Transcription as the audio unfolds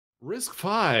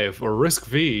RISC-V or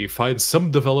RISC-V finds some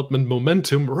development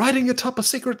momentum riding atop a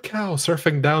sacred cow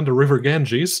surfing down the River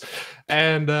Ganges,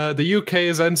 and the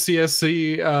UK's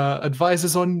NCSC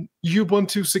advises on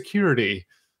Ubuntu security.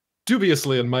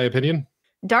 Dubiously, in my opinion.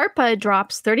 DARPA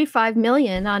drops $35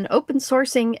 million on open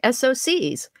sourcing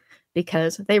SOCs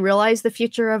because they realize the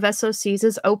future of SOCs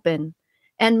is open.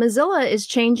 And Mozilla is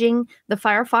changing the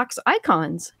Firefox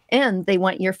icons, and they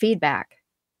want your feedback.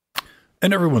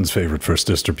 And everyone's favorite first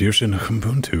distribution,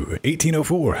 Ubuntu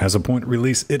 18.04, has a point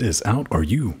release. It is out. Are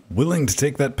you willing to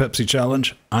take that Pepsi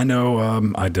challenge? I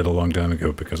know I did a long time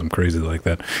ago because I'm crazy like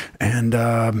that. And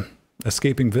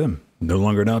escaping Vim, no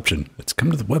longer an option. It's come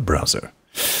to the web browser.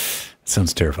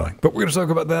 Sounds terrifying. But we're going to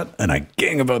talk about that and a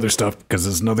gang of other stuff because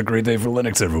it's another great day for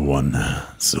Linux, everyone.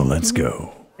 So let's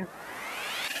go.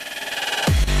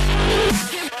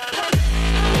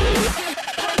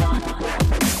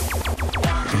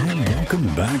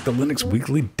 Welcome back to Linux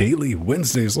Weekly Daily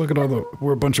Wednesdays. Look at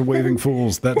we're a bunch of waving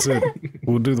fools. That's it.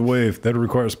 We'll do the wave. That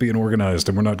requires being organized,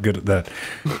 and we're not good at that.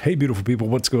 Hey, beautiful people,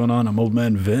 what's going on? I'm Old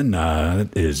Man Vin. It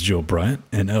is Jill Bryant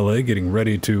in LA getting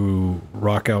ready to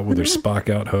rock out with her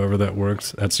Spock out, however that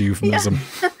works. That's a euphemism.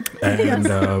 Yeah.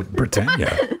 And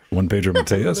Britannia, one-pager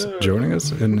Mateus, joining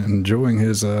us and enjoying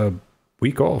his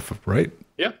week off, right?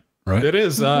 Yeah, right. It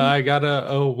is. I got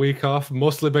a week off,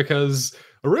 mostly because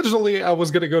originally I was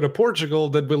going to go to Portugal.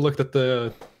 Then we looked at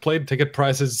the plane ticket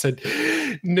prices and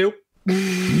said, nope.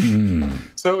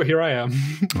 So here I am.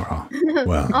 Oh,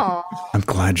 well, aww. I'm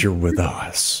glad you're with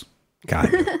us.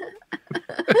 God.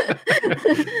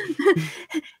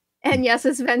 And yes,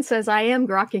 as Ben says, I am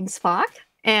grokking Spock.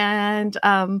 And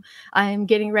I'm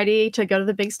getting ready to go to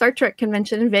the big Star Trek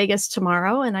convention in Vegas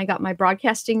tomorrow. And I got my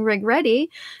broadcasting rig ready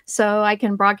so I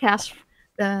can broadcast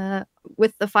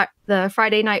with the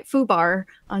Friday night foobar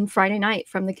on Friday night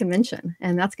from the convention.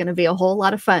 And that's going to be a whole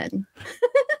lot of fun.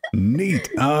 Neat.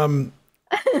 I'm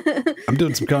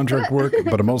doing some contract work,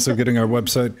 but I'm also getting our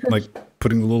website, like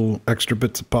putting little extra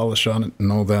bits of polish on it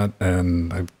and all that.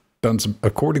 And I've done some,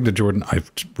 according to Jordan,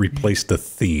 I've replaced the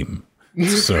theme.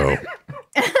 So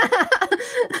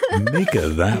make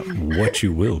of that what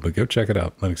you will, but go check it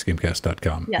out,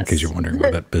 linuxgamecast.com, in case you're wondering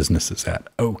where that business is at.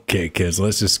 Okay, kids,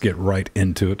 let's just get right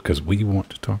into it because we want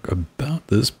to talk about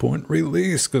this point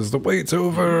release because the wait's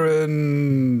over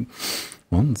and,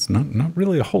 well, it's not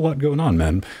really a whole lot going on,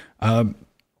 man.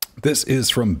 This is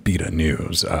from Beta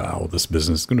News. All this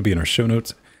business is going to be in our show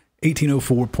notes.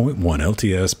 1804.1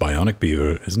 LTS Bionic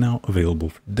Beaver is now available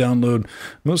for download.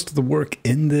 Most of the work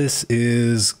in this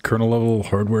is kernel level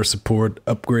hardware support,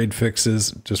 upgrade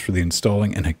fixes just for the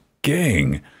installing, and a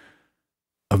gang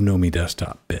of Nomi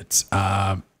desktop bits.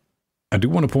 I do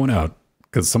want to point out,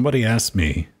 because somebody asked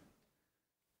me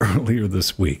earlier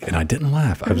this week, and I didn't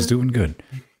laugh. I was doing good.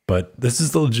 But this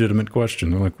is the legitimate question.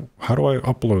 They're like, how do I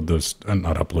upload this?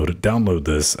 Not upload it, download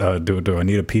this. Do I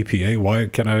need a PPA? Why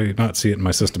can I not see it in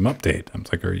my system update? I'm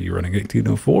like, are you running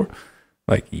 1804?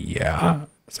 Like, yeah.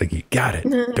 It's like, you got it.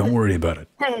 Don't worry about it.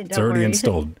 Hey, it's already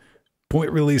installed.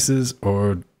 Point releases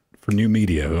or for new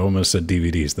media, I almost said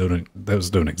DVDs. Those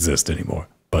don't exist anymore,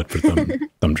 but for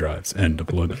thumb drives and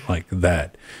deployment like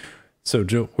that. So,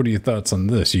 Jill, what are your thoughts on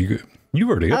this? You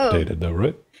already updated though,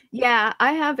 right? Yeah,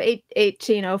 I have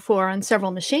 1804 on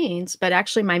several machines, but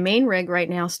actually my main rig right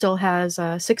now still has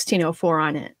 1604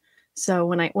 on it. So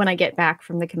when I get back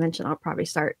from the convention, I'll probably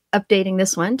start updating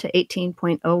this one to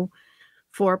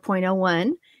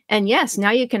 18.04.01. And yes,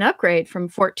 now you can upgrade from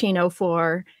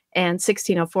 1404 and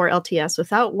 1604 LTS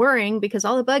without worrying because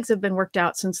all the bugs have been worked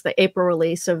out since the April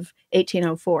release of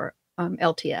 1804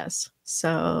 LTS.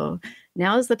 So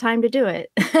now is the time to do it.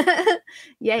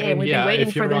 Yay, we've been waiting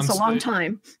for this a long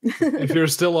time. If you're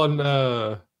still on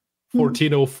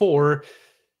 1404,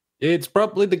 it's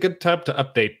probably the good time to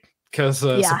update because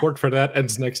support for that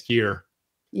ends next year.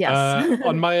 Yes.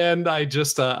 On my end, I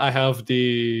just I have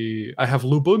Lubuntu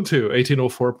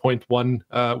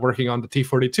 1804.1 working on the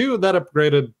T42 that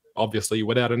upgraded obviously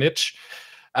without an itch,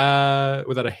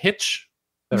 without a hitch.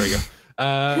 There we go.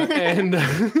 And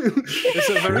it's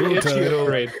a very itchy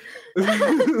upgrade.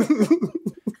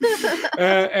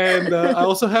 And I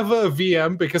also have a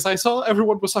VM because I saw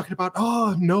everyone was talking about,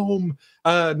 GNOME.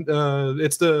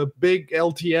 It's the big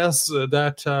LTS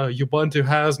that Ubuntu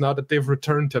has now that they've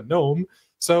returned to GNOME.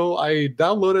 So I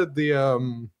downloaded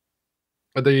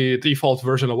the default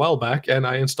version a while back, and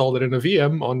I installed it in a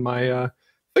VM on my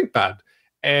ThinkPad,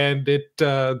 and the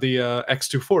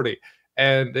X240,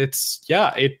 and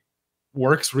it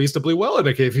works reasonably well in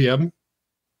a KVM.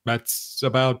 That's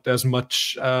about as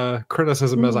much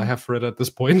criticism as I have for it at this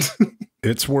point.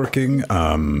 It's working.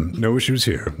 No issues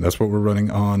here. That's what we're running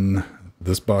on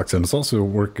this box, and it's also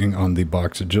working on the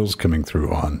box that Jill's coming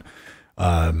through on.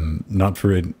 Not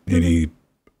for any,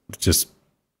 just,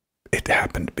 it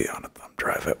happened to be on a thumb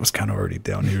drive. It was kind of already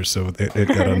down here, so it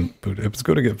got unbooted. It was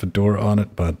going to get Fedora on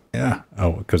it, but yeah.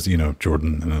 Oh, because, you know,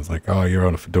 Jordan, and I was like, oh, you're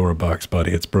on a Fedora box,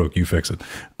 buddy. It's broke. You fix it.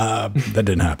 That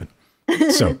didn't happen.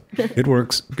 So it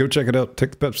works. Go check it out.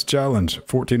 Take the Peps Challenge.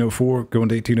 1404, going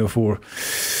to 1804.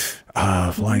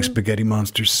 Flying Spaghetti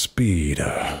Monster Speed.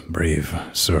 Brave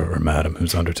sir or madam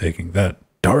who's undertaking that.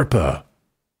 DARPA.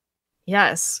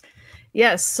 Yes.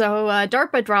 Yes. So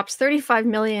DARPA drops $35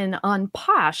 million on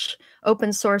Posh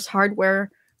open source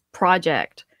hardware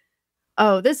project.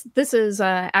 Oh, this is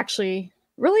actually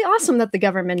really awesome that the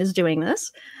government is doing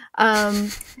this.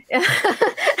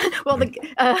 Well,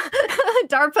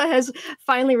 DARPA has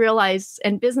finally realized,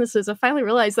 and businesses have finally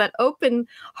realized, that open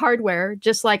hardware,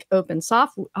 just like open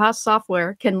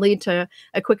software, can lead to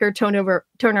a quicker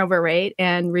turnover rate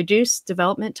and reduce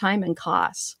development time and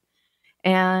costs.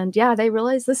 And yeah, they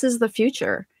realize this is the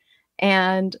future.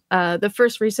 And the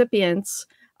first recipients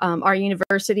are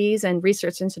universities and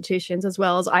research institutions, as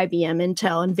well as IBM,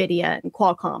 Intel, NVIDIA, and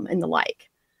Qualcomm, and the like.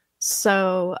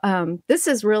 So this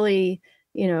is really,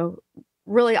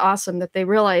 really awesome that they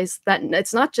realize that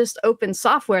it's not just open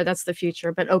software that's the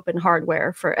future, but open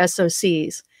hardware for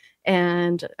SoCs.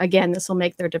 And again, this will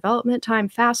make their development time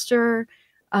faster.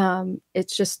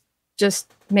 It's just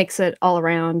makes it all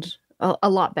around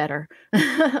a lot better.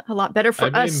 A lot better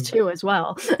for us too as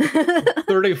well.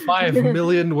 35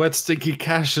 million wet sticky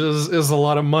caches is a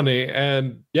lot of money,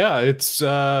 and yeah, it's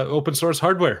open source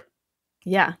hardware.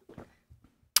 Yeah,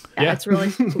 it's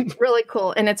really really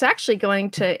cool, and it's actually going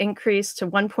to increase to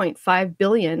 1.5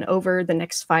 billion over the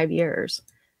next 5 years.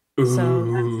 Ooh.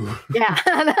 So yeah.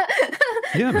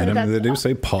 Yeah, man, they do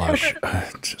say Posh.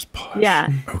 Just Posh. Yeah.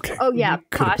 Okay. Oh, yeah.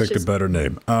 Could have picked a better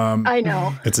name. I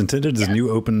know. It's intended as a new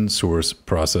open source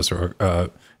processor.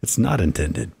 It's not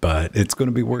intended, but it's going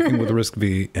to be working with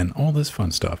RISC-V and all this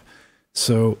fun stuff.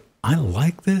 So I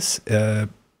like this.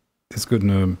 It's good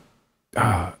to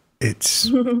it's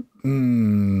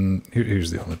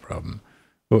here's the only problem.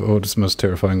 What's the most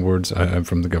terrifying words? I'm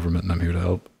from the government and I'm here to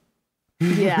help.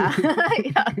 Yeah.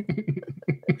 Yeah.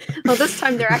 Well, this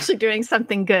time they're actually doing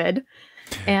something good.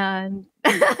 And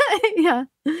yeah.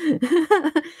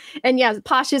 And yeah,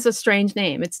 Posh is a strange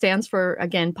name. It stands for,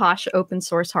 again, Posh open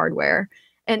source hardware.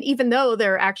 And even though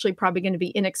they're actually probably going to be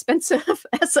inexpensive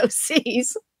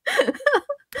SoCs.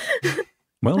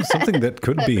 Well, something that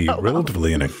could be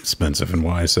relatively inexpensive, and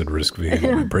why I said RISC-V and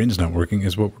my brain's not working,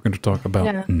 is what we're going to talk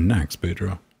about next,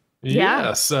 Pedro.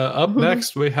 Yes. Up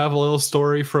next, we have a little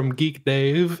story from Geek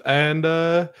Dave, and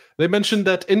they mentioned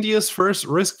that India's first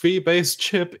RISC-V based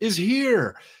chip is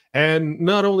here. And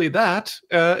not only that,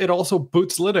 it also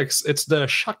boots Linux. It's the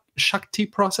Shakti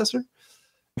processor.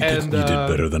 You did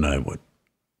better than I would.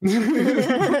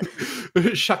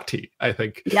 Shakti, I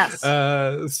think. Yes.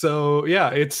 So yeah,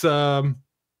 it's a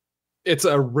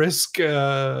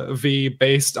RISC-V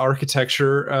based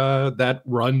architecture that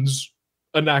runs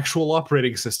an actual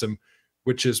operating system,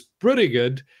 which is pretty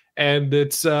good. And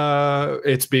it's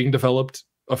being developed,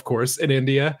 of course, in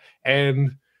India.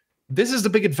 And this is the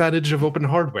big advantage of open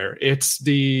hardware. It's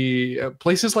the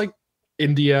places like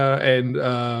India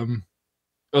and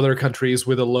other countries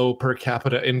with a low per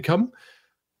capita income.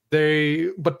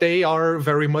 They are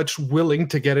very much willing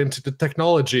to get into the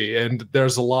technology, and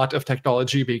there's a lot of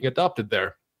technology being adopted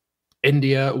there.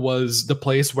 India was the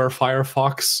place where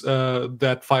Firefox,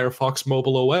 that Firefox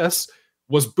mobile OS,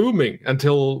 was booming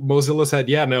until Mozilla said,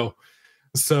 yeah, no.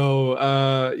 So,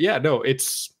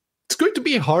 it's going to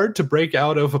be hard to break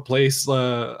out of a place,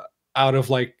 like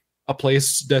a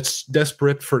place that's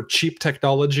desperate for cheap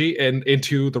technology and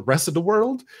into the rest of the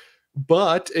world.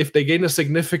 But if they gain a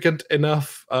significant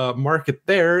enough market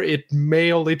there, it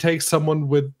may only take someone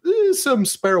with some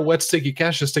spare wet sticky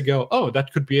caches to go, oh,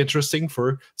 that could be interesting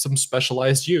for some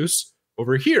specialized use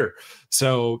over here.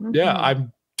 So yeah,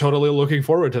 I'm totally looking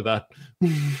forward to that.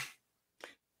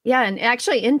 Yeah, and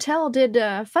actually Intel did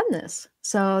fund this,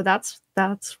 so that's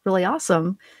really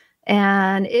awesome.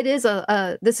 And it is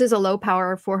this is a low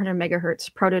power 400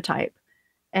 megahertz prototype.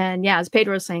 And yeah, as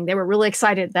Pedro was saying, they were really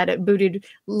excited that it booted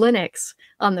Linux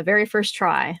on the very first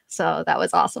try. So that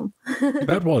was awesome.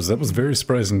 That was very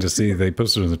surprising to see. They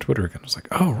posted it on the Twitter account. I was like,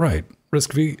 oh, right.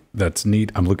 RISC-V, that's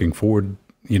neat. I'm looking forward.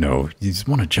 You just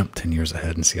want to jump 10 years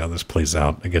ahead and see how this plays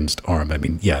out against ARM. I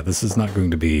mean, yeah, this is not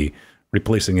going to be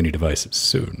replacing any devices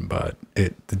soon, but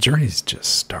the journey's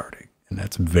just starting. And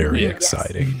that's very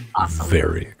exciting. Awesome.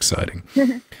 Very exciting.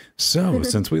 So,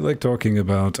 since we like talking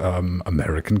about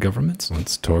American governments,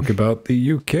 let's talk about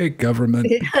the UK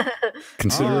government.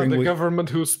 Considering the government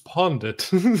who spawned it.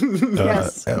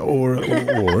 Yes.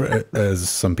 or as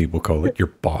some people call it, your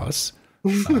boss.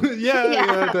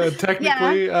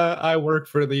 Technically, I work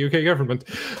for the UK government.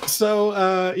 So,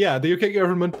 the UK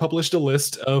government published a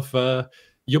list of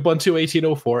Ubuntu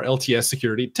 18.04 LTS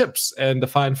security tips, and the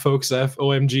fine folks at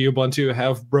OMG Ubuntu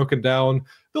have broken down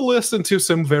the list into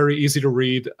some very easy to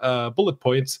read bullet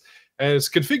points as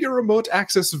configure remote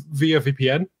access via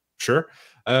VPN, sure.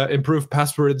 Improve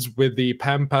passwords with the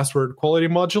PAM password quality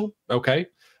module, okay.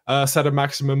 Set a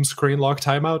maximum screen lock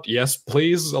timeout, yes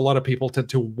please. A lot of people tend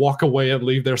to walk away and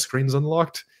leave their screens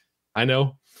unlocked, I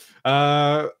know.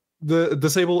 The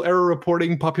disable error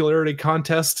reporting popularity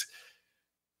contest.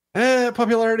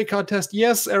 Popularity contest,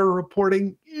 yes. Error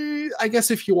reporting, I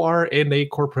guess if you are in a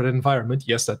corporate environment,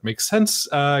 yes, that makes sense.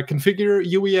 Configure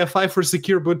UEFI for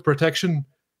secure boot protection.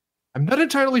 I'm not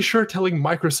entirely sure telling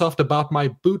Microsoft about my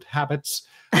boot habits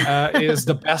is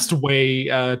the best way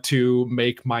to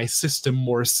make my system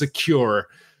more secure.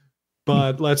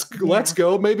 But let's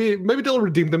go. Maybe they'll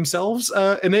redeem themselves.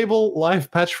 Enable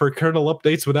live patch for kernel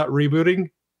updates without rebooting.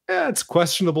 It's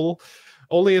questionable.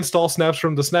 Only install snaps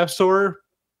from the Snap Store.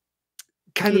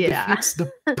 Kind of defeats the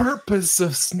purpose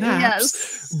of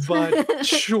snaps, but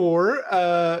sure.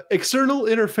 External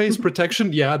interface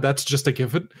protection, yeah, that's just a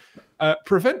given.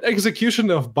 Prevent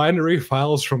execution of binary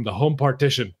files from the home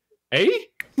partition. Eh?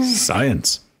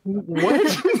 Science.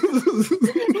 What?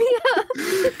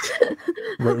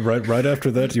 Right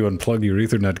after that, you unplug your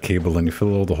Ethernet cable and you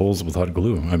fill all the holes with hot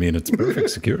glue. I mean, it's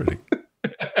perfect security.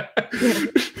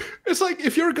 It's like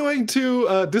if you're going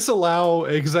to disallow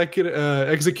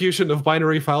execution of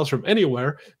binary files from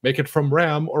anywhere, make it from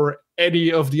RAM or any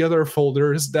of the other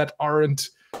folders that aren't,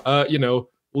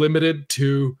 limited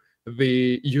to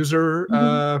the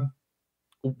user,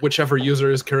 whichever user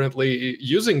is currently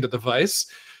using the device.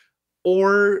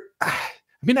 Or, I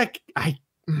mean, I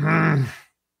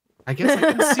guess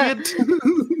I can see it.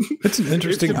 It's an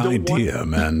interesting idea,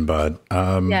 man. But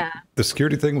the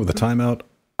security thing with the timeout,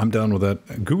 I'm down with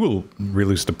that. Google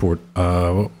released a report,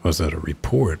 what was that, a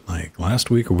report like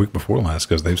last week or week before last,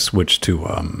 because they've switched to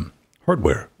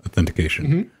hardware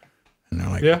authentication. And they're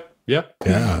like,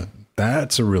 yeah,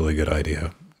 that's a really good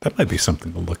idea. That might be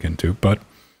something to look into, but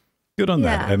good on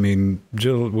that. I mean,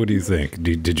 Jill, what do you think?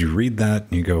 Did you read that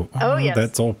and you go, yes,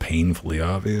 that's all painfully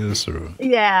obvious? Or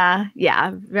Yeah,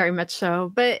 very much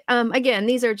so. But again,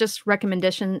 these are just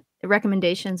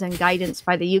recommendations and guidance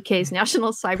by the UK's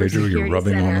National Cybersecurity you're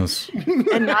rubbing Center, on us.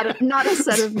 and not a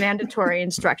set of mandatory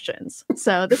instructions.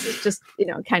 So this is just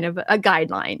kind of a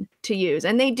guideline to use,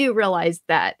 and they do realize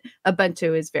that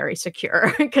Ubuntu is very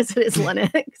secure because it is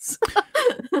Linux.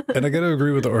 And I got to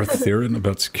agree with Arthurian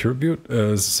about Secure Boot.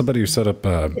 As somebody who set up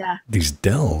these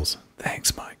Dells,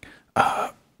 thanks, Mike.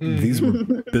 These were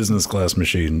business class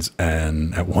machines,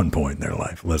 and at one point in their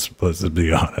life, let's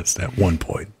be honest, at one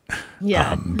point,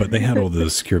 but they had all the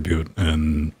Secure Boot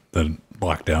and the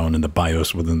lockdown and the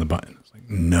BIOS within the BIOS. It's like,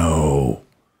 no.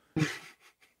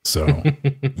 So,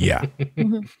 yeah,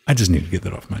 I just need to get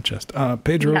that off my chest.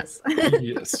 Pedro,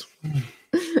 Yes.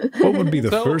 What would be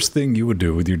the first thing you would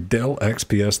do with your Dell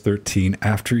XPS 13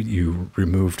 after you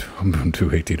removed Ubuntu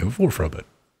 18.04 from it?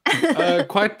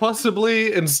 Quite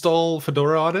possibly install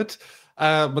Fedora on it,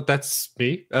 but that's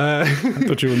me. I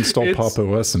thought you would install Pop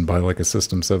OS and buy like a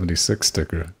System 76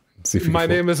 sticker. See if my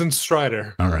name isn't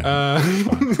Strider. All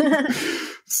right.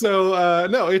 So,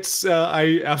 no, it's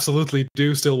I absolutely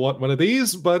do still want one of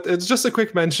these, but it's just a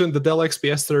quick mention. The Dell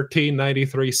XPS 13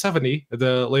 9370,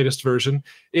 the latest version,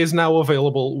 is now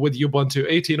available with Ubuntu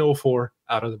 18.04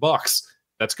 out of the box.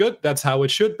 That's good. That's how it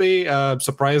should be.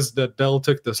 Surprised that Dell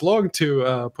took this long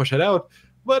to push it out,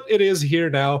 but it is here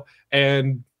now,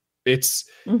 and it's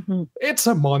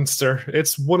a monster.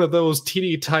 It's one of those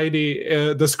teeny tiny.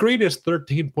 The screen is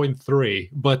 13.3,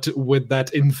 but with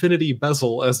that infinity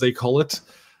bezel, as they call it,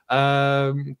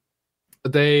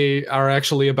 they are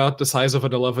actually about the size of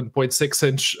an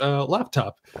 11.6-inch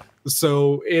laptop.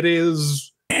 So it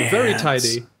is very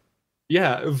tiny.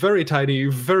 Yeah, very tiny,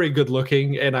 very good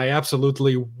looking, and I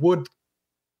absolutely would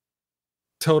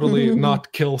totally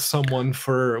not kill someone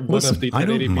for one of the 1080p I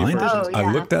don't mind versions. it.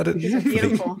 I looked at it. These are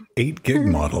beautiful. The 8 gig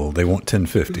model, they want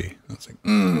 1050. I was like,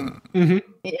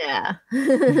 Yeah.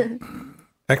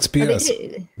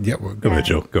 XPS. Yeah, well, go ahead,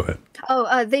 Joe. Go ahead.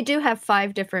 Oh, they do have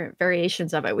 5 different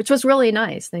variations of it, which was really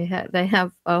nice. They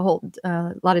have a whole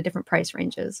lot of different price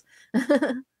ranges.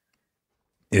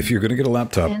 If you're going to get a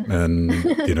laptop and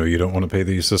you don't want to pay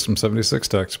the System 76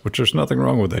 tax, which there's nothing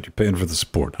wrong with that. You're paying for the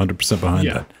support, 100% behind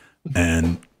that.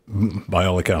 And by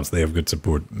all accounts, they have good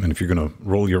support. And if you're going to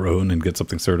roll your own and get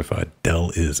something certified,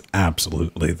 Dell is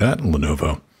absolutely that, and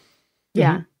Lenovo.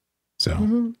 Yeah.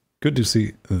 So good to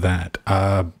see that.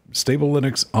 Stable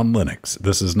Linux on Linux.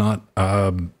 This is not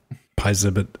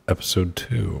PyZibit episode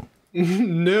 2.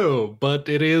 No, but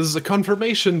it is a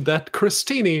confirmation that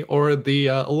Christini, or the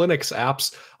Linux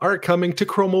apps, are coming to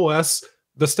Chrome OS,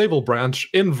 the stable branch,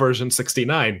 in version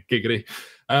 69. Giggity.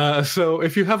 So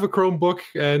if you have a Chromebook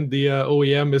and the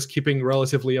OEM is keeping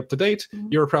relatively up to date,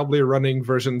 you're probably running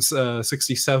versions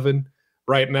 67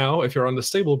 right now if you're on the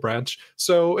stable branch.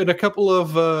 So in a couple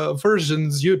of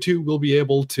versions, you too will be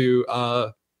able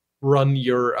to run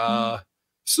your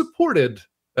supported,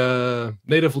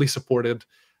 natively supported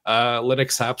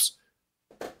Linux apps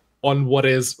on what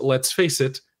is, let's face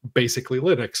it, basically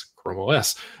Linux, Chrome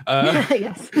OS.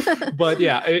 Yes. But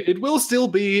yeah, it will still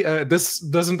be, this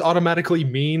doesn't automatically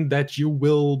mean that you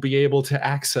will be able to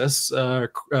access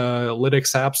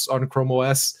Linux apps on Chrome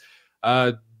OS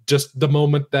just the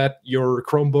moment that your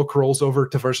Chromebook rolls over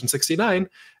to version 69.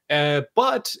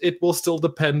 But it will still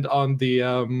depend on the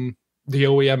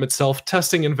OEM itself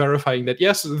testing and verifying that,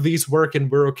 yes, these work and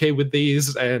we're okay with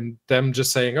these, and them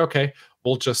just saying, okay,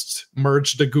 we'll just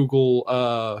merge the Google,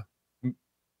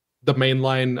 the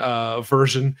mainline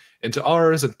version into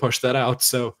ours and push that out.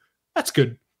 So that's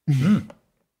good.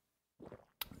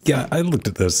 Yeah, I looked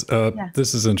at this.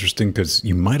 This is interesting because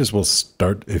you might as well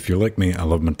start, if you're like me, I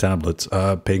love my tablets,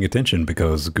 paying attention,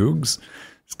 because Googs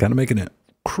is kind of making it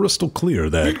crystal clear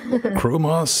that Chrome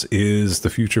OS is the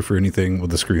future for anything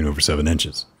with a screen over 7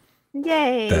 inches.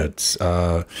 Yay! That's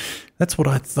what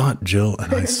I thought, Jill.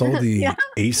 And I saw the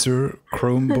Acer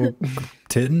Chromebook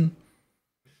 10.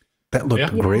 That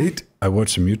looked great. I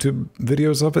watched some YouTube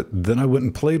videos of it. Then I went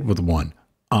and played with one.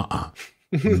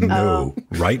 No.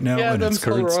 Right now in its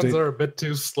current state, are a bit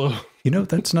too slow.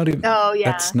 That's not even.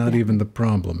 That's not even the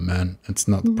problem, man. It's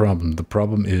not the problem. The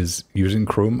problem is using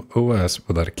Chrome OS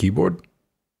without a keyboard.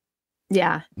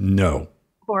 Yeah. No.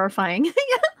 Horrifying.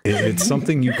 It's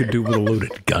something you could do with a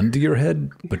loaded gun to your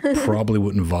head, but probably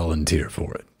wouldn't volunteer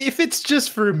for it. If it's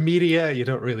just for media, you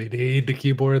don't really need the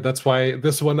keyboard. That's why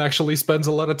this one actually spends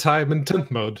a lot of time in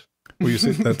tint mode. Well, you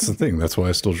see, that's the thing. That's why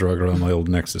I still drag around my old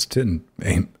Nexus 10.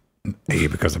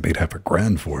 Because I paid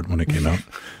 $500,000 for it when it came out.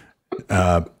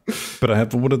 But I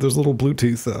have one of those little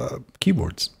Bluetooth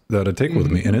keyboards that I take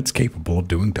with me, and it's capable of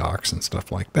doing docks and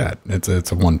stuff like that.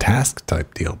 It's a one task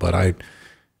type deal, but I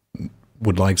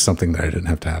would like something that I didn't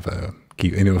have to have a key.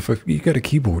 If you got a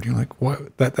keyboard, you're like,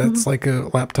 what? That's like a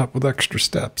laptop with extra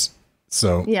steps.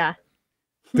 So yeah,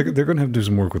 they're going to have to do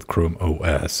some work with Chrome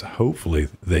OS. Hopefully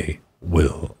they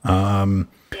will.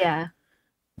 Yeah.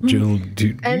 Jill, do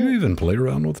you even play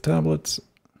around with tablets?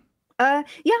 Yeah,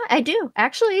 I do.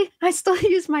 Actually, I still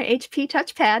use my HP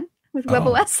touchpad with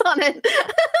WebOS on it.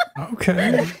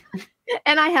 Okay.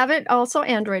 And I have it also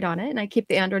Android on it, and I keep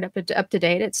the Android up to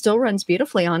date. It still runs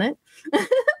beautifully on it.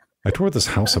 I tore this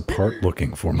house apart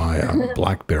looking for my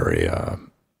BlackBerry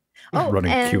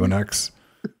running QNX.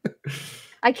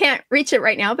 I can't reach it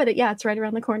right now, but it's right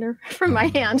around the corner from my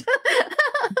hand.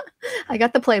 I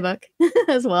got the playbook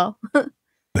as well.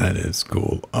 That is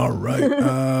cool. All right.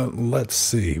 Let's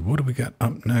see. What do we got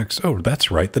up next? Oh,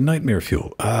 that's right. The Nightmare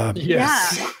Fuel.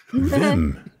 Yes.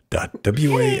 Vim.wasm.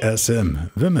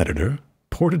 Vim editor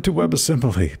ported to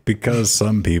WebAssembly because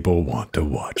some people want to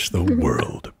watch the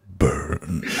world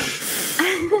burn.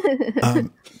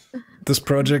 This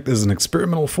project is an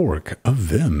experimental fork of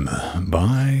Vim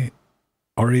by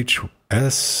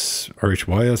RHYSD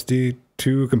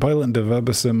to compile it into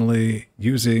WebAssembly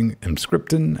using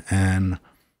Emscripten and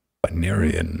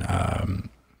Binarian.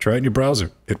 Try it in your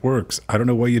browser. It works. I don't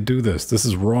know why you do this. This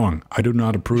is wrong. I do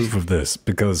not approve of this,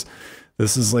 because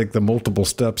this is like the multiple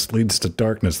steps leads to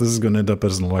darkness. This is going to end up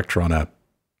as an Electron app.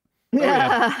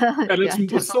 And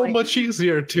it's so much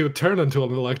easier to turn into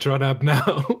an Electron app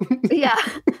now. Yeah.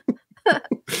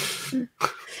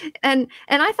 And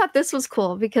I thought this was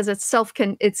cool because it's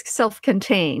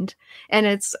self-contained, and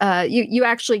it's you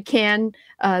actually can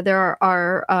there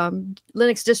are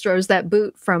Linux distros that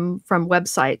boot from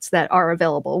websites that are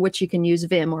available, which you can use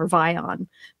Vim or Vi on.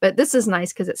 But this is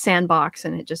nice because it's sandbox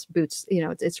and it just boots.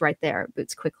 It's right there. It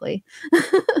boots quickly.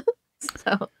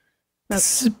 So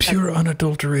this is pure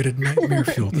unadulterated nightmare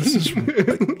fuel. This is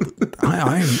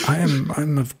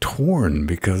I'm torn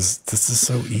because this is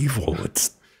so evil.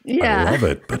 I love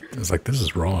it, but it's like, this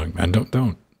is wrong, man.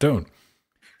 Don't.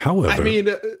 However, I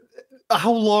mean,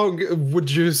 How long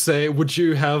would you say, would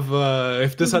you have,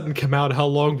 if this hadn't come out, how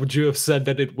long would you have said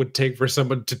that it would take for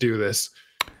someone to do this?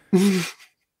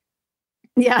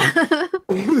 Yeah.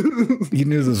 You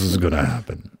knew this was going to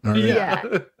happen. All right? Yeah.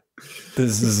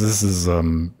 This is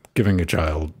giving a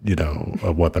child, you know,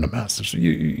 a weapon of mass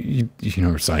destruction. You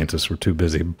know, scientists were too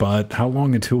busy. But how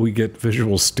long until we get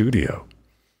Visual Studio?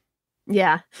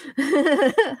 Yeah.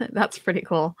 That's pretty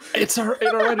cool. It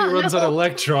already runs on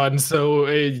Electron, so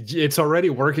it's already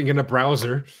working in a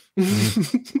browser.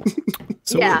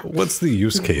 So what's the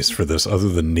use case for this other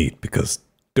than neat? Because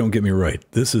don't get me right,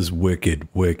 this is wicked,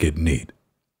 wicked neat.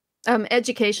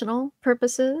 Educational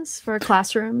purposes for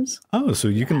classrooms. Oh, so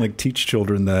you can like teach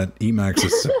children that Emacs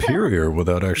is superior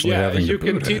without actually having to you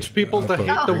can teach people to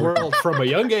hate the world from a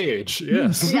young age.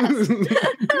 Yes.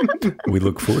 We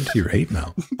look forward to your hate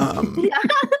mail.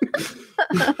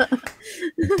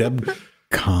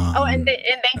 DebCon. Oh, and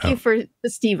thank you for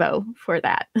Steve-O for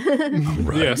that.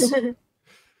 Right. Yes.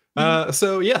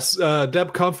 So yes,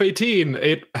 DebConf 18,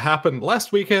 it happened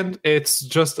last weekend. It's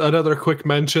just another quick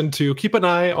mention to keep an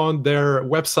eye on their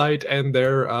website and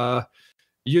their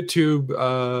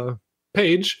YouTube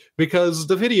page, because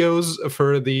the videos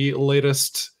for the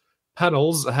latest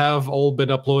panels have all been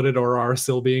uploaded or are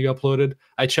still being uploaded.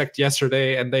 I checked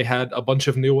yesterday and they had a bunch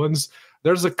of new ones.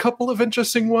 There's a couple of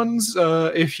interesting ones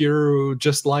if you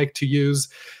just like to use,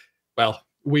 well,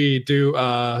 we do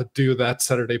that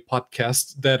Saturday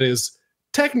podcast that is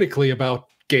technically about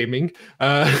gaming.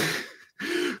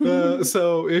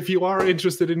 So if you are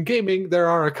interested in gaming, there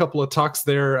are a couple of talks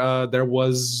there. There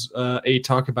was a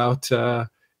talk about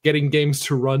getting games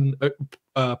to run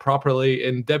properly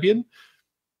in Debian,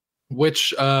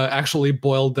 which actually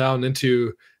boiled down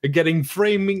into getting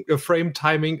frame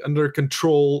timing under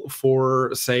control for,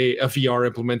 say, a VR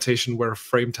implementation where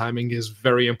frame timing is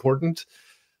very important.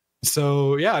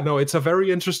 So yeah, no, it's a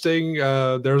very interesting,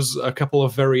 there's a couple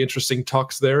of very interesting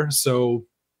talks there. So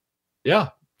yeah,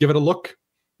 give it a look.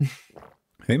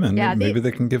 Hey man, maybe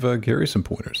they can give Gary some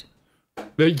pointers.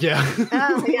 Yeah.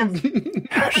 Oh, yeah.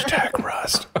 Hashtag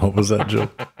Rust. What was that,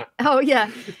 Jill? Oh yeah.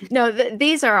 No,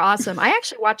 these are awesome. I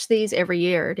actually watch these every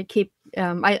year to keep,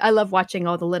 I love watching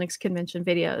all the Linux convention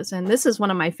videos. And this is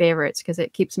one of my favorites because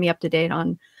it keeps me up to date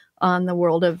on the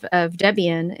world of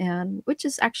Debian, and which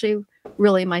is actually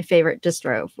really my favorite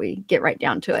distro if we get right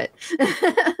down to it.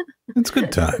 It's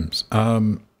good times.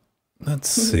 Let's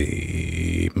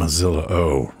see. Mozilla.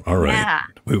 Oh, all right.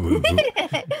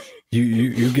 Yeah.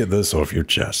 You get this off your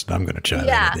chest. I'm going to chat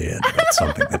at the end about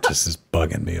something that just is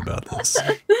bugging me about this.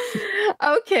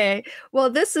 Okay.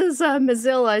 Well, this is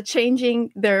Mozilla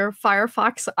changing their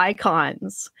Firefox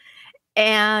icons,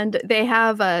 and they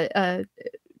have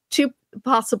two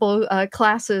possible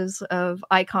classes of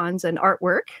icons and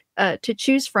artwork to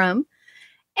choose from,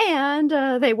 and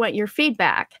they want your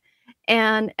feedback.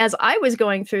 And as I was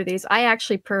going through these, I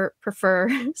actually prefer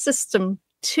System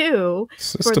 2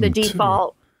 for the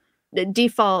default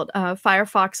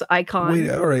Firefox icon. Wait,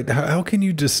 all right. How can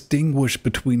you distinguish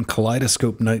between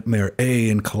Kaleidoscope Nightmare A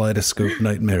and Kaleidoscope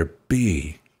Nightmare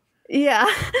B? Yeah,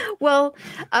 well,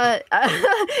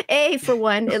 A, for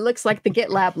one, it looks like the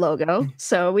GitLab logo,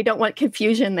 so we don't want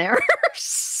confusion there.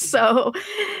 So,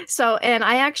 and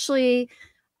I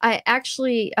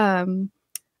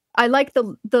like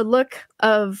the look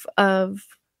of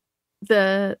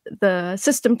the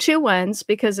System 2 ones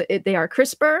because they are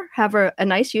crisper, have a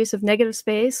nice use of negative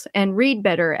space, and read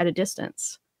better at a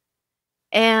distance.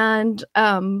 And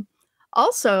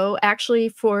also, actually,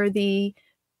 for the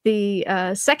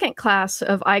second class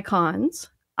of icons,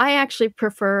 I actually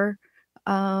prefer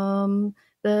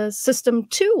the System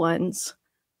 2 ones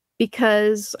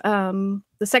because the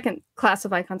second class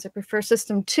of icons, I prefer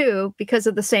System 2 because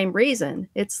of the same reason.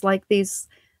 It's like these,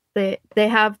 they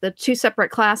have the two separate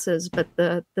classes, but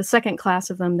the second class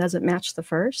of them doesn't match the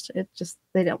first. It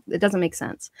doesn't make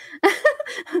sense.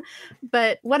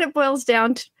 But what it boils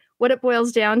down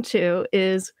to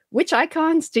is, which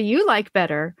icons do you like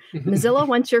better? Mozilla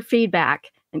wants your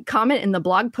feedback, and comment in the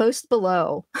blog post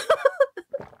below.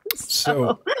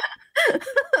 So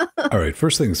all right,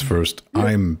 first things first,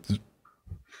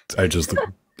 I just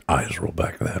eyes roll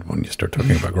back at that when you start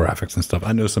talking about graphics and stuff.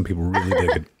 I know some people really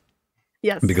dig it.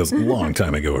 Yes. Because a long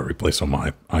time ago, I replaced all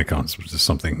my icons with just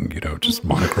something, just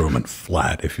monochrome and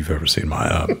flat, if you've ever seen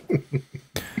my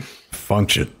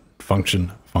function.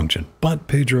 But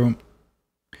Pedro,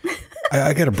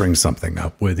 I got to bring something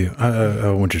up with you. I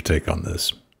want your take on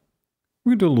this.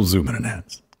 We're going to do a little zoom in and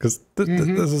enhance, because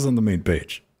this is on the main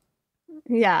page.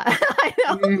 Yeah, I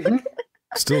know.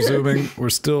 Still zooming, we're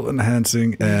still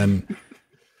enhancing, and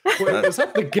Wait, is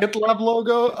that the GitLab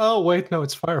logo? Oh, wait, no,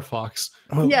 it's Firefox.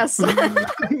 Well, Yes.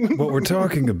 what we're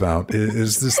talking about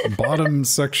is this bottom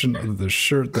section of the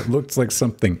shirt that looks like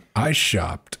something I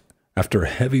shopped after a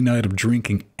heavy night of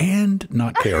drinking and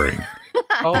not caring.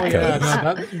 Oh, yeah,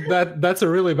 no, that's a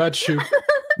really bad shoot.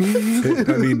 I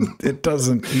mean, it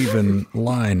doesn't even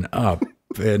line up.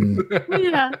 And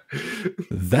Yeah.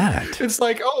 that It's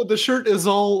like, oh, the shirt is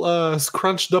all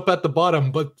scrunched up at the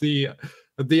bottom, but the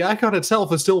icon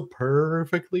itself is still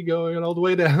perfectly going all the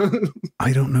way down.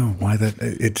 I don't know why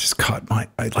it just caught my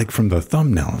like from the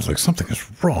thumbnail. I was like, something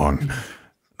is wrong.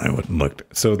 I went and looked.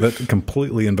 So that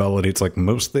completely invalidates like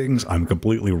most things. I'm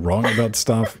completely wrong about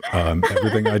stuff.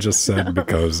 Everything I just said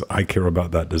because I care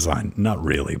about that design. Not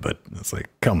really, but it's like,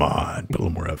 come on, put a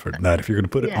little more effort in that if you're going to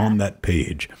put it on that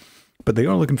page. But they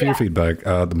are looking for your feedback.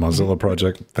 The Mozilla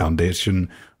Project Foundation,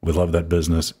 we love that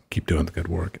business. Keep doing the good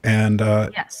work. And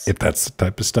if that's the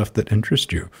type of stuff that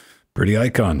interests you, pretty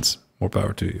icons, more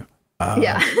power to you.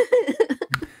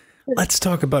 Let's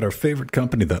talk about our favorite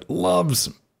company that loves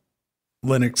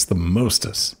Linux the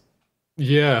mostest.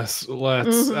 Yes,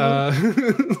 let's.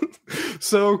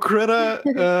 So Krita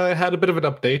had a bit of an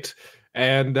update,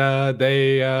 and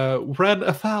they ran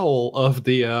afoul of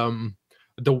the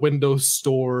Windows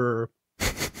Store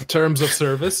terms of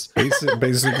service.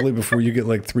 Basically, before you get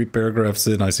like 3 paragraphs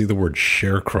in, I see the word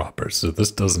sharecropper, so this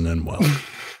doesn't end well.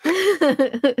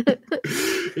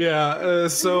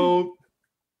 So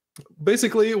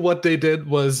basically what they did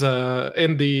was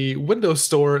in the Windows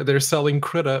Store, they're selling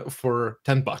Krita for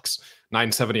 $10,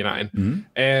 $9.79,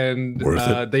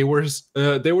 and they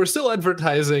were still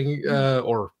advertising,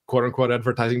 or quote unquote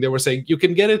advertising. They were saying you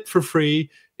can get it for free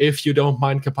if you don't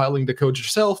mind compiling the code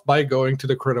yourself by going to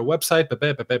the Krita website.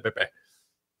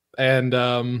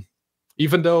 And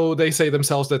even though they say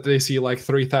themselves that they see like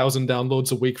 3,000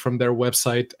 downloads a week from their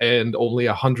website and only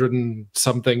 100 and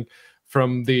something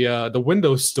from the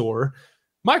Windows Store,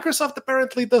 Microsoft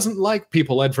apparently doesn't like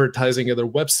people advertising other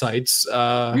websites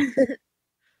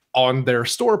on their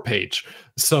store page.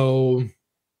 So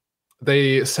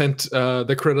they sent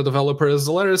the Krita developers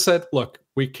a letter that said, look,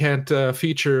 we can't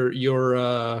feature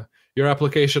your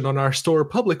application on our store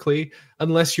publicly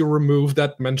unless you remove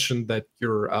that mention that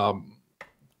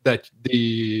that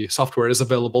the software is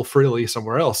available freely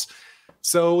somewhere else.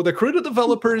 So the Krita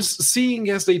developers, seeing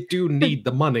as they do need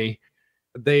the money,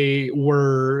 they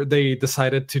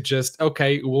decided to just,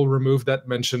 okay, we'll remove that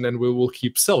mention and we will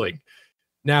keep selling.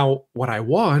 Now, what I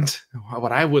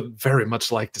would very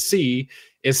much like to see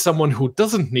is someone who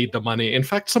doesn't need the money. In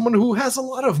fact, someone who has a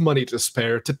lot of money to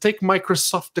spare to take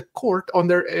Microsoft to court on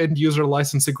their end user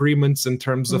license agreements in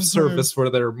terms of service for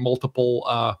their multiple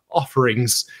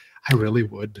offerings. I really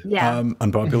would. Yeah.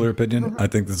 Unpopular opinion. I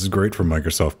think this is great for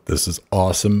Microsoft. This is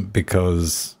awesome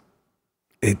because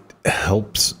it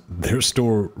helps their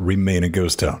store remain a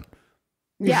ghost town.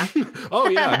 Yeah. Oh,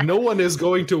 yeah. No one is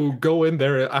going to go in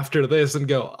there after this and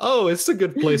go, oh, it's a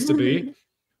good place to be.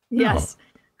 Yes.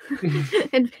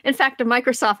 In fact,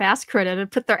 Microsoft asked Krita to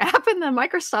put their app in the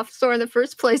Microsoft store in the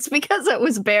first place because it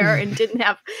was bare and didn't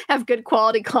have good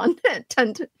quality content.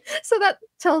 And so that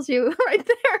tells you right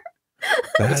there.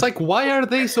 It's like, why are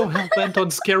they so hell-bent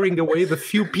on scaring away the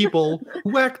few people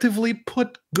who actively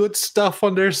put good stuff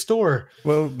on their store?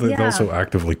 Well, they also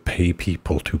actively pay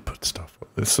people to put stuff on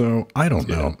this. So I don't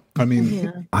know. I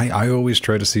mean, I always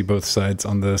try to see both sides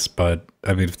on this, but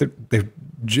I mean, if they're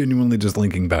genuinely just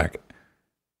linking back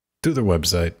to their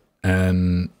website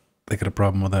and they got a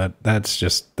problem with that,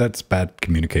 that's bad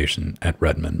communication at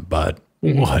Redmond. But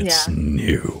what's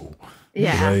new?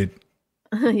 Yeah. Right?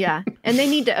 Yeah, and they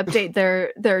need to update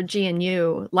their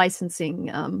GNU licensing,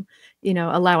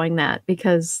 allowing that,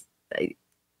 because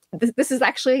this is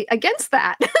actually against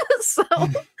that. So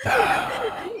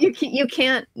you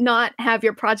can't not have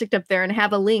your project up there and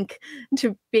have a link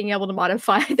to being able to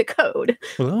modify the code.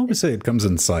 Well, I always say it comes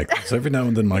in cycles. Every now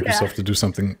and then Microsoft will do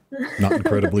something not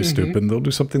incredibly stupid, and they'll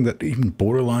do something that even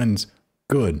borderline's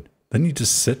good. Then you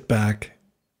just sit back,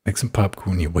 make some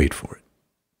popcorn, and you wait for it.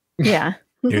 Yeah.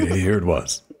 Here it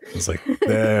was. It's like,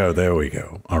 there we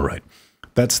go. All right.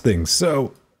 That's things.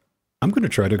 So I'm going to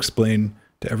try to explain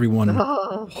to everyone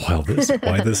why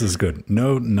this is good.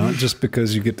 No, not just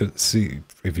because you get to see,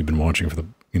 if you've been watching for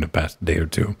the past day or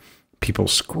two, people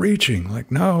screeching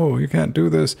like, no, you can't do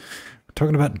this. We're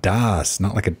talking about DOS,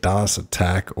 not like a DOS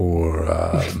attack or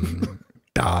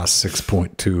DOS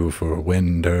 6.2 for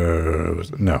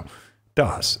Windows. No,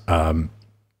 DOS.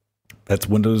 That's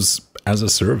Windows as a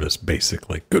service,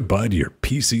 basically. Goodbye to your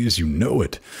PC as you know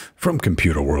it. From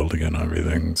Computer World, again,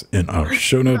 everything's in our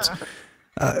show notes.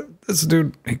 this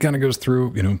dude, he kind of goes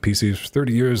through, PCs for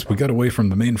 30 years. We got away from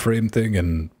the mainframe thing,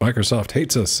 and Microsoft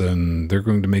hates us, and they're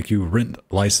going to make you rent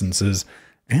licenses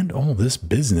and all this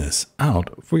business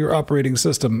out for your operating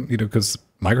system, because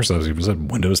Microsoft's even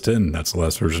said Windows 10, that's the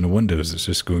last version of Windows. It's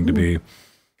just going to be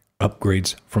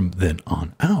upgrades from then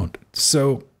on out.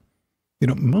 So,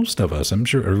 most of us, I'm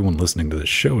sure everyone listening to this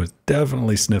show has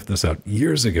definitely sniffed this out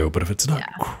years ago, but if it's not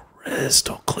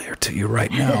crystal clear to you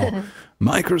right now,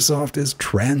 Microsoft is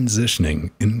transitioning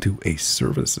into a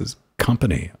services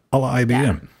company, a la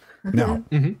IBM. Now,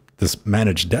 this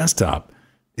managed desktop,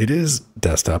 it is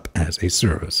desktop as a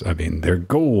service. I mean, their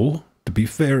goal, to be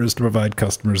fair, is to provide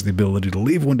customers the ability to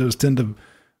leave Windows 10 to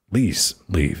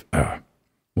leave.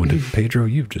 Pedro,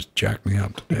 you've just jacked me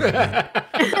up today.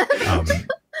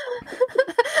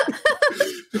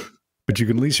 But you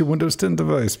can lease your Windows 10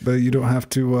 device, but you don't have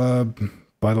to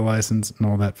buy the license and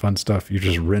all that fun stuff. You're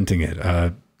just renting it.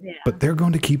 But they're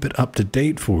going to keep it up to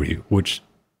date for you, which,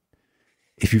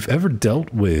 if you've ever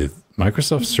dealt with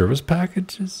Microsoft service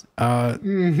packages,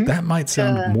 that might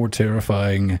sound more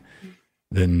terrifying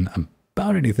than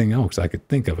about anything else I could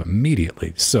think of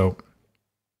immediately. So,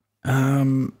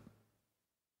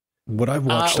 what I've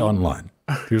watched online,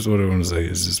 here's what I want to say,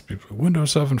 is this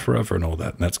Windows 7 forever and all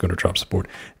that, and that's going to drop support.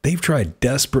 They've tried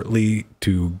desperately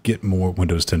to get more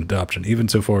Windows 10 adoption, even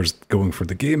so far as going for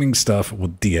the gaming stuff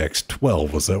with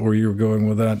DX12. Was that where you were going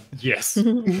with that? Yes.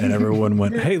 And everyone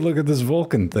went, hey, look at this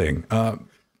Vulkan thing.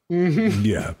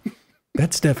 Yeah,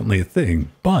 that's definitely a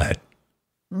thing. But,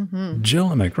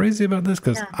 Jill, am I crazy about this?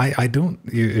 Because I don't,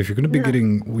 if you're going to be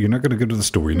getting, you're not going to go to the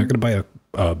store, you're not going to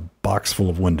buy a box full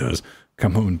of Windows,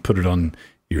 come home and put it on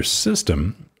your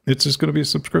system. It's just going to be a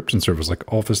subscription service like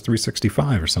Office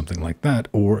 365 or something like that,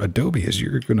 or Adobe, as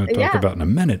you're going to talk about in a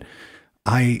minute.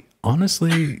 I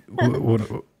honestly,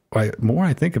 more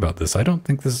I think about this, I don't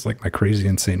think this is like my crazy,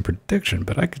 insane prediction,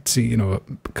 but I could see, a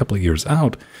couple of years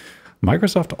out,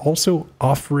 Microsoft also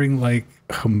offering like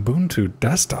Ubuntu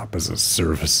desktop as a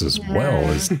service as well,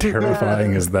 as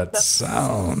terrifying as that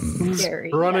sounds.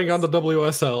 Scary, running on the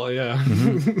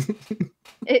WSL,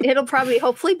 It'll probably,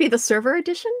 hopefully, be the server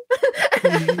edition.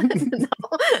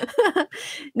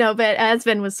 No, but as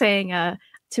Ben was saying,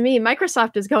 to me,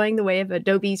 Microsoft is going the way of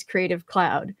Adobe's Creative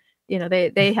Cloud.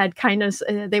 They had kind of,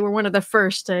 they were one of the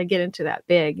first to get into that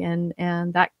big, and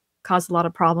that caused a lot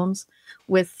of problems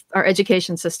with our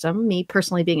education system. Me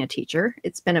personally being a teacher,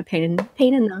 it's been a pain in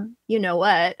the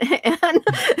what,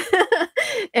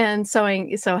 and so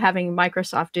having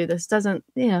Microsoft do this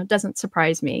doesn't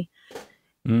surprise me.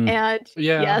 And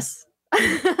yes,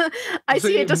 I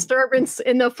see a disturbance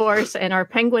in the force, and our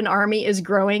penguin army is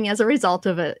growing as a result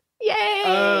of it.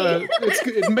 Yay!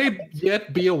 It may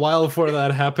yet be a while before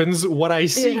that happens. What I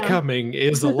see coming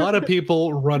is a lot of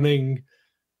people running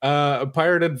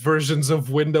pirated versions of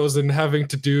Windows and having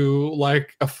to do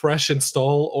like a fresh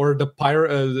install, or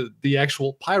the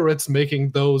actual pirates making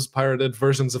those pirated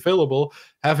versions available,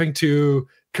 having to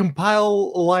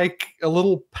compile like a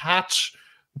little patch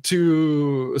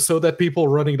so that people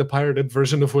running the pirated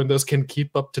version of Windows can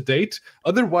keep up to date.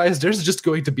 Otherwise, there's just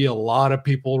going to be a lot of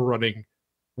people running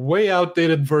way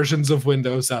outdated versions of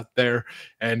Windows out there,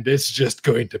 and it's just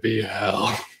going to be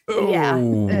hell. Yeah,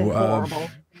 horrible.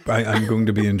 I'm going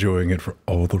to be enjoying it for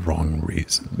all the wrong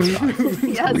reasons.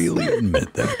 I really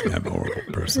admit that I'm a horrible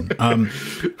person.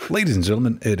 Ladies and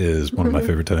gentlemen, it is one of my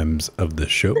favorite times of the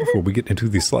show. Before we get into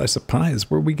the slice of pie, is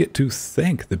where we get to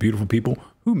thank the beautiful people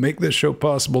who make this show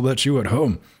possible. That's you at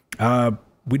home.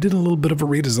 We did a little bit of a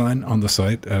redesign on the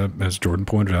site. As Jordan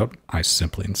pointed out, I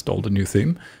simply installed a new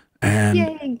theme,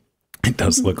 and it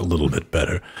does look a little bit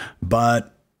better.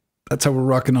 But that's how we're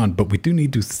rocking on. But we do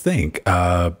need to thank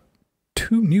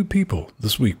two new people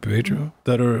this week, Pedro,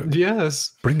 that are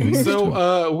bringing us.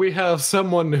 So we have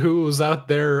someone who's out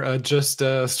there just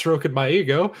stroking my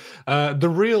ego, the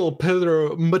real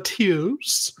Pedro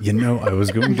Mateus. I was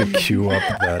going to queue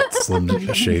up that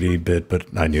Slim Shady bit, but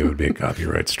I knew it would be a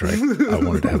copyright strike. I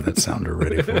wanted to have that sounder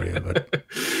ready for you. But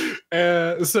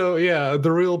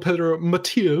the real Pedro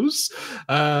Mateus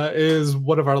is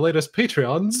one of our latest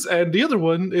Patreons, and the other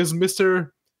one is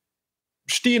Mr.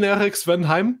 Steenerich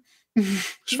Svenheim.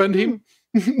 Schwendheim.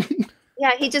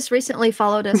 Yeah, he just recently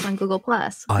followed us on Google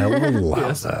Plus. I'll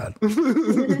allow that.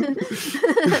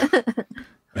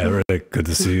 Eric, good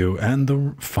to see you.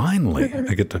 And finally,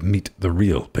 I get to meet the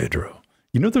real Pedro.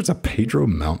 There's a Pedro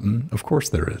Mountain? Of course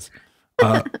there is.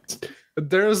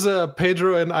 There's a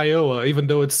Pedro in Iowa, even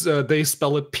though it's they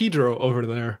spell it Pedro over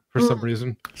there for some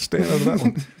reason. Stay out of that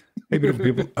one. Hey, beautiful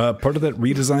people. Part of that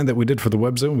redesign that we did for the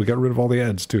web zone, we got rid of all the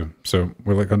ads too. So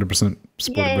we're like 100%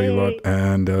 supported by you lot,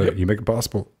 and you make it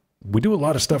possible. we do a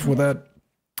lot of stuff with that.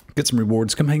 Get some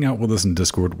rewards. Come hang out with us in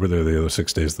Discord. We're there the other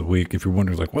 6 days of the week. If you're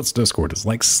wondering, like, what's Discord? It's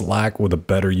like Slack with a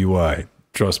better UI.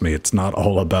 Trust me, it's not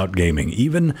all about gaming.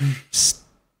 Even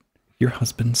your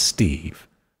husband, Steve,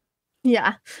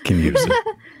 can use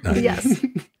it. Yes.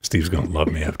 Steve's going to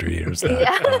love me after he hears that.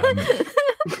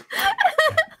 Yeah.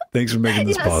 Thanks for making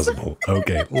this possible.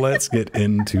 Okay, let's get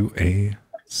into a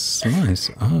slice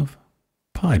of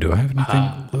pie. Do I have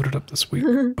anything loaded up this week?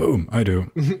 Boom, I do.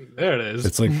 There it is.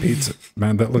 It's like pizza.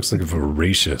 Man, that looks like a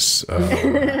voracious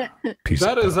piece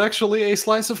That is actually a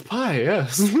slice of pie,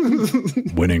 yes.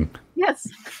 Winning. Yes.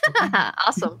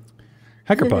 Awesome.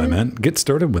 Hacker Pie, man. Get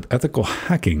started with ethical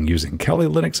hacking using Kali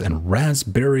Linux and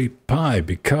Raspberry Pi,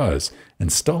 because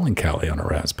installing Kali on a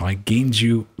Raspberry Pi gains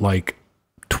you like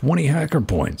 20 hacker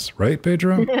points, right,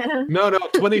 Pedro? No,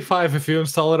 25 if you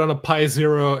install it on a Pi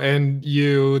Zero, and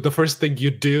the first thing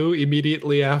you do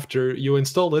immediately after you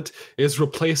install it is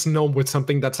replace GNOME with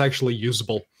something that's actually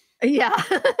usable. Yeah.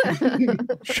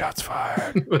 Shots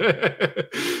fired.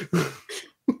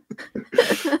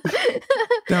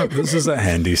 Now, this is a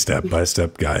handy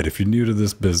step-by-step guide if you're new to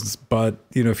this business, but,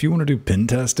 if you want to do pen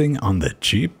testing on the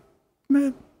cheap,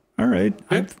 man, all right.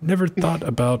 I've never thought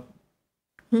about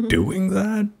doing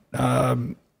that.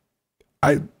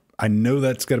 I know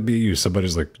that's got to be you.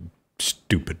 Somebody's like,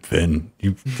 stupid Vin.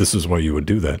 This is why you would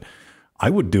do that. I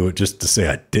would do it just to say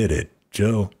I did it,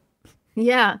 Jill.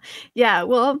 Yeah.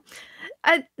 Well,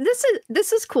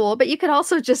 this is cool, but you could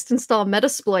also just install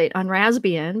Metasploit on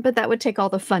Raspbian, but that would take all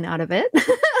the fun out of it.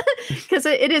 Because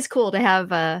it is cool to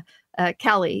have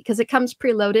Kali, because it comes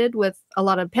preloaded with a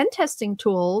lot of pen testing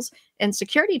tools and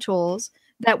security tools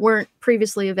that weren't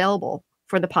previously available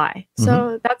for the Pi.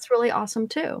 So that's really awesome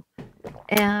too.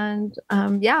 And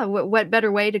what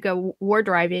better way to go war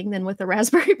driving than with a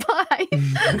Raspberry Pi?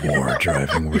 War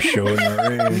driving, we're showing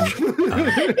our age.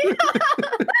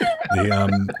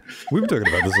 We were talking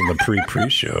about this on the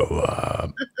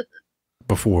pre-show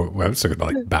before. I was talking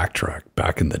about like Backtrack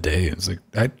back in the day. It's like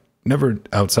I never,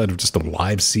 outside of just a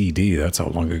live CD, that's how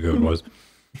long ago it was,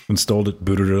 installed it,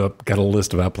 booted it up, got a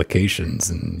list of applications,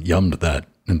 and yummed that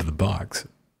into the box.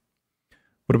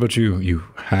 What about you, you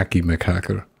hacky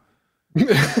McHacker?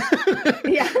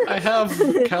 I have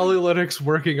Kali Linux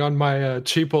working on my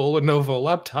cheapo Lenovo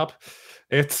laptop.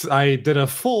 I did a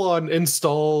full-on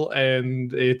install,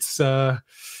 and it's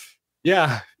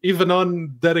even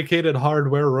on dedicated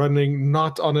hardware running,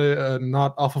 not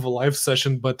off of a live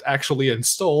session, but actually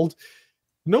installed.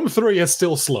 GNOME 3 is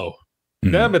still slow.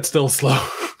 Damn, it's still slow.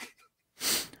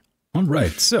 All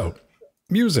right, so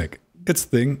music. It's a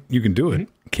thing. You can do it.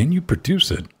 Can you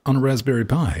produce it on a Raspberry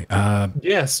Pi?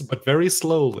 Yes, but very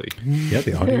slowly. Yeah,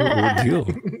 the audio ordeal.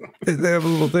 They have a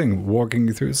little thing walking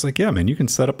you through. It's like, yeah, man, you can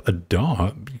set up a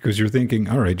DAW because you're thinking,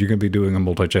 all right, you're going to be doing a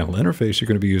multi-channel interface. You're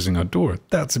going to be using a DAW.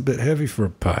 That's a bit heavy for a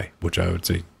Pi, which I would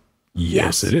say,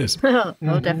 yes, it is. Oh,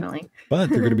 definitely. But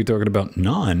they're going to be talking about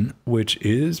Non, which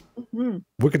is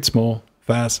wicked small,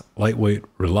 fast, lightweight,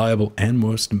 reliable, and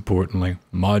most importantly,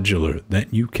 modular,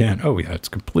 that you can, it's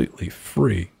completely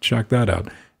free. Check that out.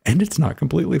 And it's not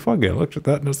completely funky. I looked at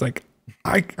that and I was like,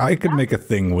 I could make a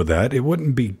thing with that. It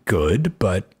wouldn't be good,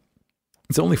 but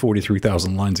it's only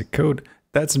 43,000 lines of code.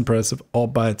 That's impressive all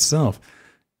by itself.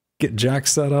 Get Jack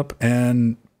set up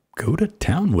and go to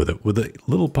town with it, with a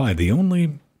little Pi. They do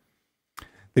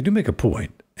make a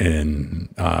point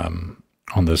on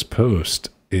this post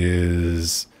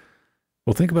is,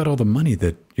 well, think about all the money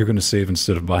that you're going to save.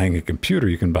 Instead of buying a computer,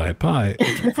 you can buy a Pi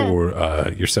for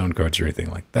your sound cards or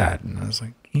anything like that. And I was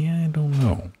like, I don't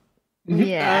know.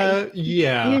 Yeah.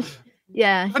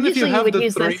 Usually you would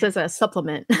use this as a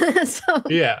supplement. So,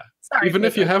 yeah. Sorry, even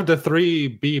if you have the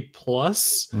 3B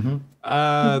plus,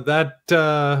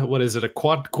 that, what is it, a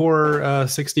quad-core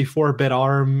 64-bit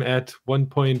ARM at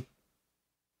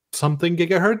 1-point-something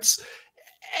gigahertz?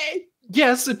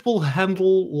 Yes, it will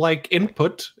handle like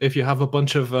input if you have a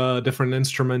bunch of different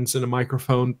instruments and a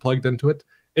microphone plugged into it.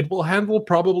 It will handle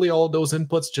probably all those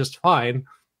inputs just fine.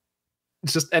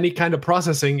 It's just any kind of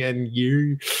processing, and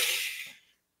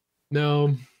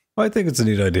no. Well, I think it's a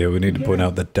neat idea. We need to point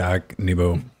out that Dak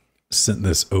Nebo sent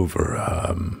this over.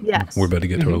 Yes. We're about to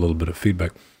get to a little bit of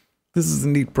feedback. This is a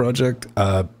neat project.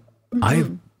 I've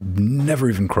never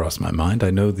even crossed my mind. I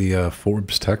know the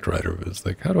Forbes tech writer was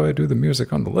like, how do I do the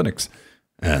music on the Linux?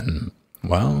 And,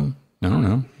 well, I don't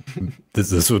know.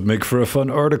 This would make for a fun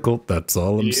article. That's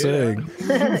all I'm saying.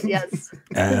 Yes.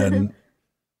 And,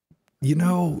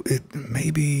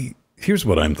 here's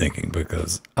what I'm thinking,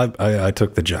 because I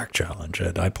took the Jack challenge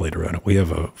and I played around it. We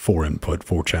have a 4-input,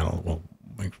 4-channel, well,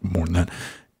 more than that,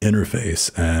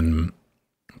 interface, and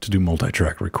to do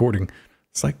multi-track recording.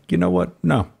 It's like, you know what?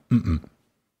 No.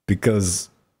 Because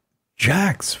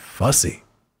Jack's fussy.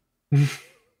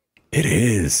 It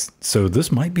is. So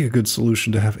this might be a good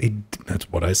solution to have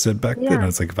that's what I said back then. I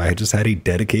was like, if I had just had a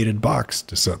dedicated box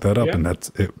to set that up and that's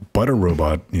it. But a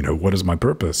robot, you know, what is my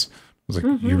purpose? I was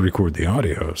like, you record the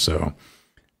audio. So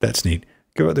that's neat.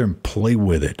 Go out there and play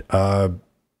with it.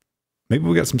 Maybe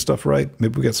we got some stuff right.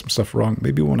 Maybe we got some stuff wrong.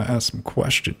 Maybe we want to ask some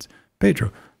questions.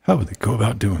 Pedro, how would they go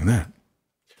about doing that?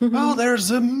 Well,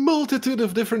 there's a multitude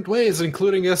of different ways,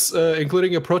 including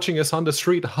approaching us on the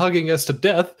street, hugging us to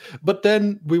death, but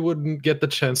then we wouldn't get the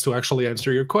chance to actually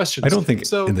answer your questions. I don't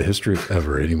think in the history of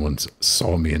ever anyone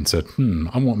saw me and said,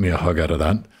 I want me a hug out of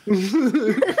that.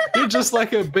 You're just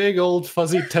like a big old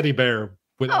fuzzy teddy bear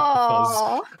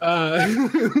without the fuzz.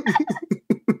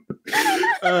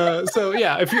 So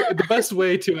yeah, the best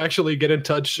way to actually get in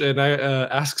touch and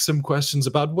ask some questions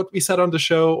about what we said on the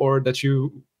show or that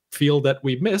you feel that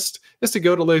we missed is to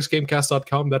go to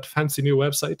linuxgamecast.com, that fancy new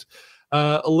website.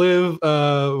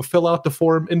 Fill out the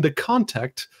form in the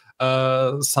contact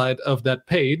side of that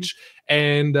page,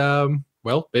 and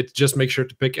it just make sure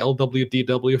to pick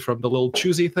LWDW from the little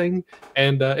choosy thing,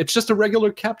 and it's just a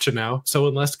regular captcha now. So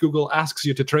unless Google asks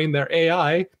you to train their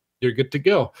AI, you're good to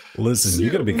go. Listen,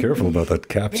 you got to be careful about that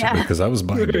captcha because I was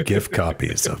buying gift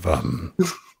copies of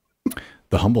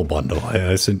the Humble Bundle.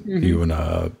 I sent you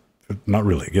not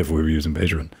really a gift. We were using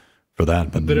Patreon for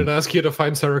that. But did it ask you to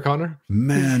find Sarah Connor?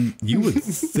 Man, you would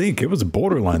think it was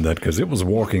borderline that because it was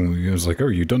walking. It was like, "Oh,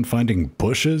 are you done finding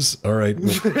bushes? All right."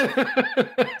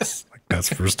 That's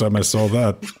the first time I saw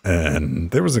that.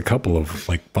 And there was a couple of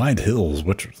like find hills,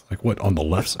 which was like what on the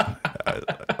left side.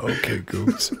 Okay,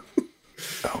 Googs.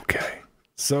 Okay.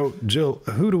 So, Jill,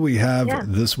 who do we have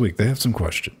this week? They have some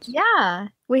questions. Yeah,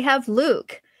 we have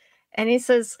Luke, and he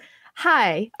says,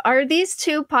 "Hi, are these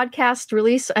two podcasts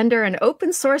released under an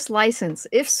open source license?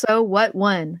 If so, what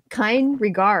one? Kind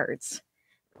regards."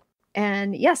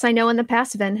 And yes, I know in the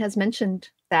past Vin has mentioned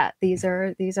that these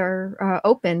are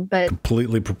open, but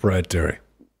completely proprietary.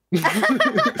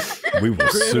 We will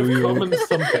sue you.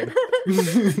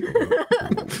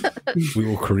 We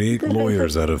will create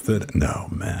lawyers out of it. No,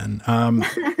 man.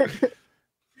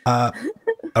 I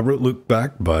wrote Luke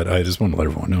back, but I just want to let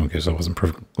everyone know in case I wasn't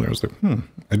perfectly clear. I was like,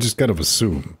 I just got to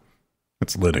assume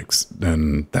it's Linux,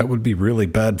 and that would be really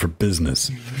bad for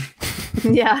business.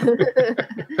 Yeah.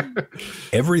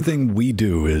 Everything we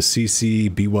do is CC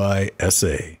BY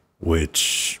SA,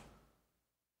 which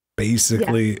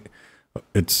basically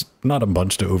it's not a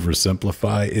bunch to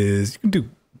oversimplify. Is you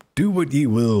can do what ye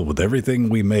will with everything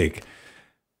we make,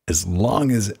 as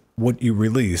long as what you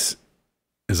release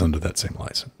is under that same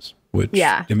license. Which,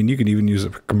 I mean, you can even use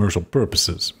it for commercial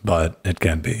purposes, but it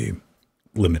can be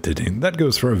limited. And that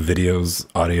goes for videos,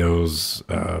 audios,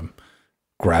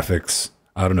 graphics.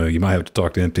 I don't know. You might have to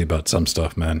talk to Empty about some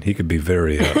stuff, man. He could be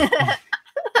very,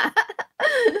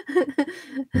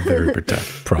 very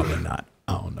protective. Probably not.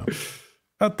 I don't know.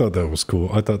 I thought that was cool.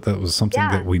 I thought that was something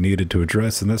that we needed to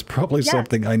address, and that's probably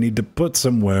something I need to put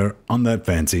somewhere on that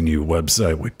fancy new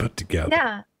website we put together.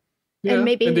 Yeah. And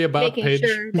maybe making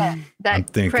sure that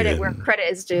credit where credit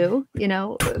is due, you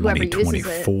know, whoever uses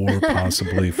it. 2024,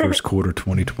 possibly first quarter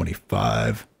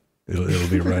 2025. It'll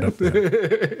be right up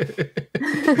there.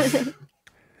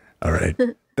 All right.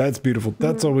 That's beautiful.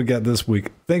 That's all we got this week.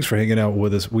 Thanks for hanging out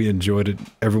with us. We enjoyed it.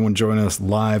 Everyone join us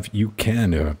live. You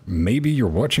can. Maybe you're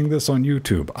watching this on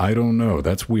YouTube. I don't know.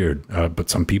 That's weird. But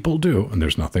some people do, and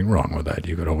there's nothing wrong with that.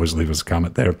 You could always leave us a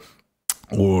comment there.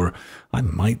 Or I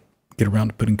might get around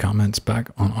to putting comments back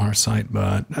on our site,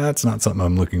 but that's not something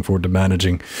I'm looking forward to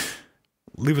managing.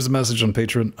 Leave us a message on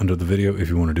Patreon under the video if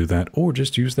you want to do that, or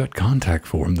just use that contact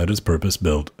form that is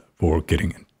purpose-built for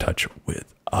getting in touch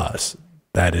with us.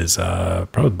 That is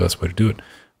probably the best way to do it.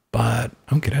 But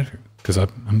I don't get out of here because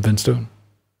I'm Vin Stone.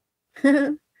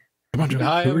 Come on, Joe.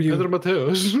 Hi, I'm Pedro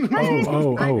Mateos.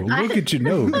 Look at you.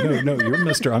 No, you're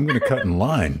Mr. I'm going to cut in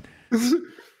line.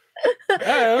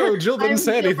 Oh, Jill didn't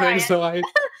say anything, so I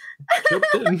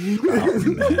jumped in. Oh,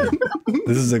 man.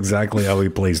 This is exactly how he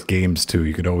plays games, too.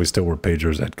 You could always tell where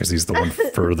Pedro's at because he's the one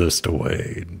furthest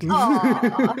away.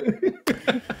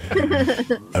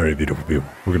 All right, beautiful people.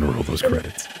 We're going to roll those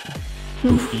credits.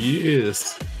 Oof.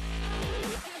 Yes.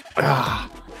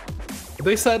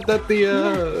 They said that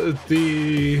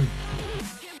the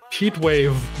heat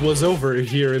wave was over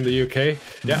here in the UK.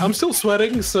 Yeah, I'm still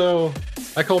sweating, so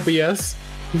I call BS.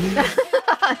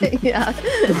 Yeah.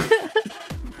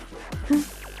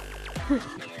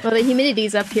 Well, the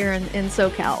humidity's up here in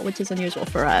SoCal, which is unusual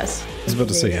for us. I was about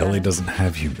to say, LA doesn't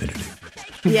have humidity.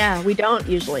 Yeah, we don't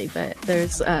usually, but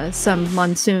there's some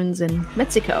monsoons in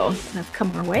Mexico that have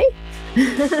come our way.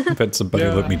 I've had somebody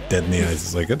look me dead in the eyes.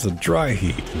 It's like, it's a dry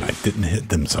heat, and I didn't hit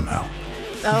them somehow.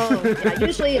 Oh, yeah,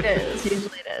 usually it is.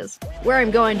 Usually it is. Where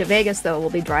I'm going to Vegas, though, will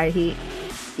be dry heat.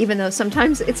 Even though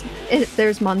sometimes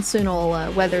there's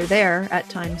monsoonal weather there at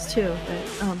times, too.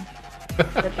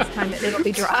 But this time it'll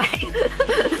be dry.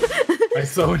 I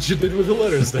saw what you did with the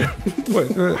letters there.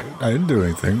 What? I didn't do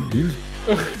anything.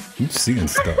 You seeing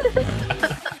stuff,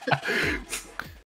 man.